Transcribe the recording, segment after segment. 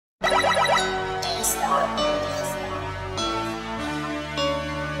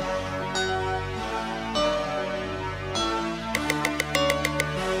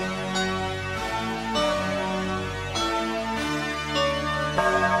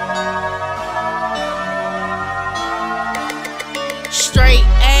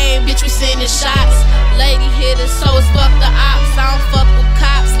sending shots. Lady hitters, so it's fuck the ops. I don't fuck with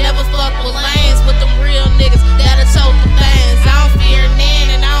cops, never fuck with lanes. With them real niggas that'll tote the things. I don't fear none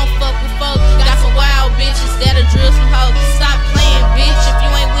and I don't fuck with folks. Got some wild bitches that'll drill some hoes. Stop playing, bitch, if you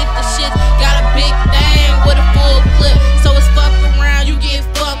ain't with the shit. Got a big thing with a full clip, so it's fuck around, you get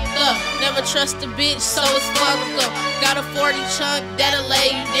fucked up. Never trust a bitch, so it's fucked up. Got a 40 chunk that'll lay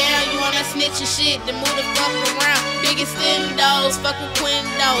you down. You on that snitching shit, then move the fuck around. Big extendos, fuck with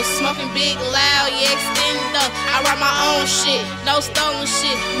windows. Smoking big loud, yeah, extendo. I write my own shit, no stolen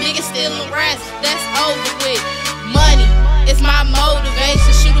shit. Niggas stealing rats, that's over with. Money is my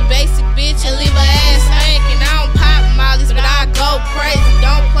motivation. Shoot a basic bitch and leave her ass thinking. I don't pop mollies, but I go crazy.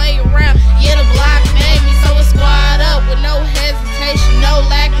 Don't play around, yeah, the block made me. So it's squad up with no hesitation, no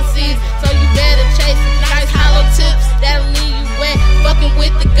lacking seeds. So you better chase it. Nice hollow tips that'll leave you wet. Fucking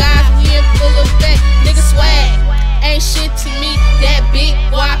with the guys, we in full effect. Nigga swag ain't shit to me. That big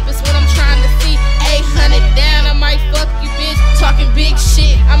guap is what I'm trying to see. 800 down, I might fuck you, bitch. Talking big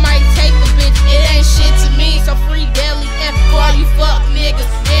shit, I might take a bitch. It ain't shit to me, so free Deli F for all you fuck niggas.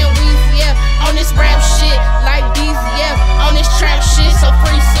 And Weezy F on this rap shit, like DZF on this trap shit. So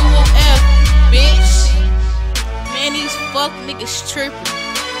free Sewell F, bitch. Man, these fuck niggas tripping.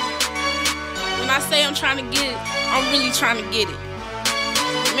 When I say I'm trying to get it, I'm really trying to get it.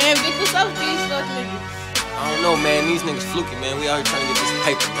 Man, Vic, what's up with these fuck niggas? I don't know, man. These niggas fluky, man. We out here trying to get this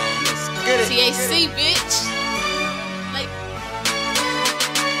paper, man. Let's get it. TAC, bitch. Like,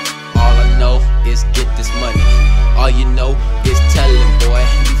 all I know is get this money. All you know is telling, boy.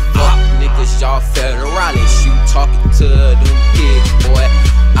 You fuck niggas, y'all federales. You talking to them kids, boy.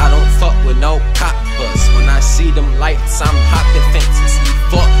 I don't fuck with no coppers. When I see them lights, I'm hopping fences. You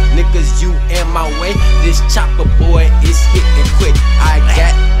fuck niggas, you in my way. This chopper, boy, is hitting quick. I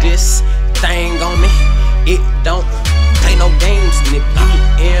got this thing on me. It don't play no games, nigga.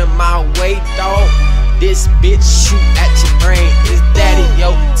 You in my way, dog. This bitch shoot at your brain. It's daddy,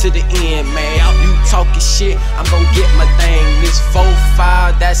 yo, to the end, man. You talking shit, I'm gon' get my thing. This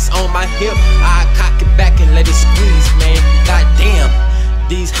 4-5 that's on my hip, I cock it back and let it squeeze, man. Goddamn,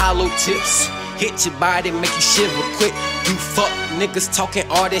 these hollow tips hit your body, make you shiver quick. You fuck niggas talking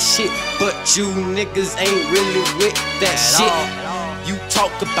all that shit, but you niggas ain't really with that shit. You talk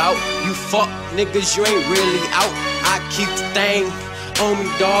about, you fuck niggas, you ain't really out. I keep the thing on me,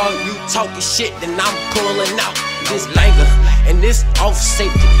 dog. You talking shit, then I'm pulling out this banger. And this off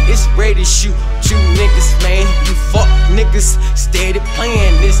safety, it's ready to shoot you niggas, man. You fuck niggas, steady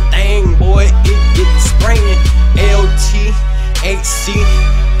playing this thing, boy. It get spraying. LT, HC,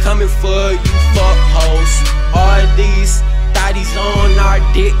 coming for you fuck hoes. All these thotties on our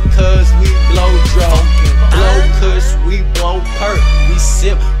dick, cause we blow draw. Blow cause we blow perk. We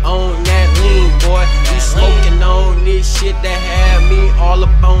sip on that lean, boy. We smoking on this shit that had me all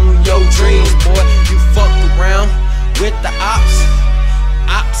up on your dreams, boy. You fuck around with the ops,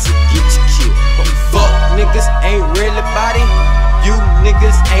 ops will get you killed. But fuck niggas ain't really body. You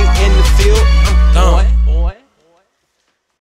niggas ain't in the field.